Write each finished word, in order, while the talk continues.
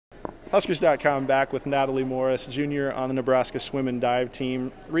Huskers.com back with Natalie Morris, junior on the Nebraska Swim and Dive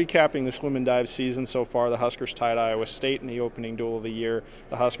team. Recapping the swim and dive season so far, the Huskers tied Iowa State in the opening duel of the year.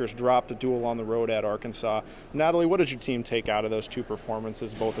 The Huskers dropped a duel on the road at Arkansas. Natalie, what did your team take out of those two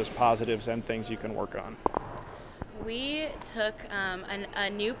performances, both as positives and things you can work on? We took a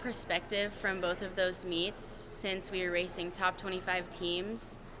new perspective from both of those meets since we were racing top 25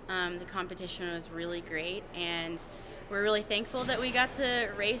 teams. The competition was really great, and we're really thankful that we got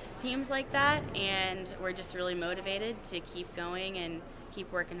to race teams like that, and we're just really motivated to keep going and keep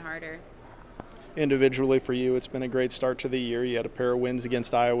working harder. Individually for you, it's been a great start to the year. You had a pair of wins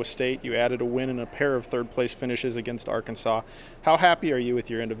against Iowa State. You added a win and a pair of third-place finishes against Arkansas. How happy are you with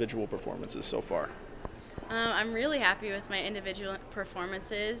your individual performances so far? I'm really happy with my individual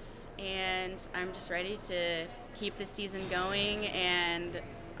performances, and I'm just ready to keep the season going, and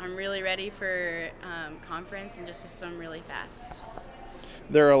I'm really ready for conference and just to swim really fast.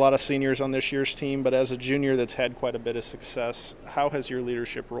 There are a lot of seniors on this year's team, but as a junior that's had quite a bit of success, how has your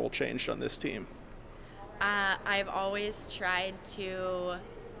leadership role changed on this team? I've always tried to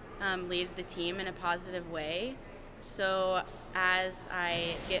lead the team in a positive way. So as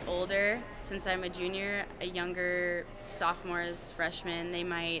I get older, since I'm a junior, a younger sophomores, freshmen, they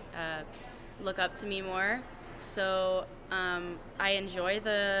might look up to me more. So I enjoy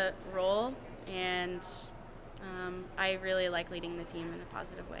the role, and I really like leading the team in a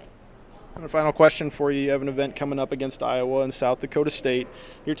positive way. And a final question for you. You have an event coming up against Iowa and South Dakota State.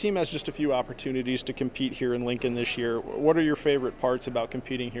 Your team has just a few opportunities to compete here in Lincoln this year. What are your favorite parts about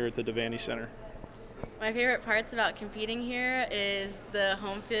competing here at the Devaney Center? My favorite parts about competing here is the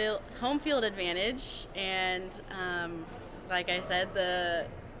home field advantage, and like I said, the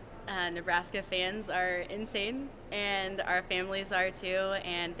Nebraska fans are insane, and our families are too,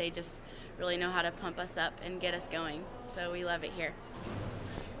 and they just really know how to pump us up and get us going. So we love it here.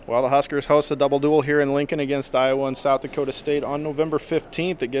 Well, the Huskers host a double duel here in Lincoln against Iowa and South Dakota State on November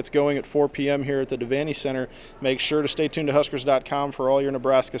 15th. It gets going at 4 p.m. here at the Devaney Center. Make sure to stay tuned to Huskers.com for all your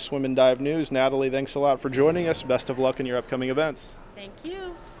Nebraska swim and dive news. Natalie, thanks a lot for joining us. Best of luck in your upcoming events. Thank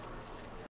you.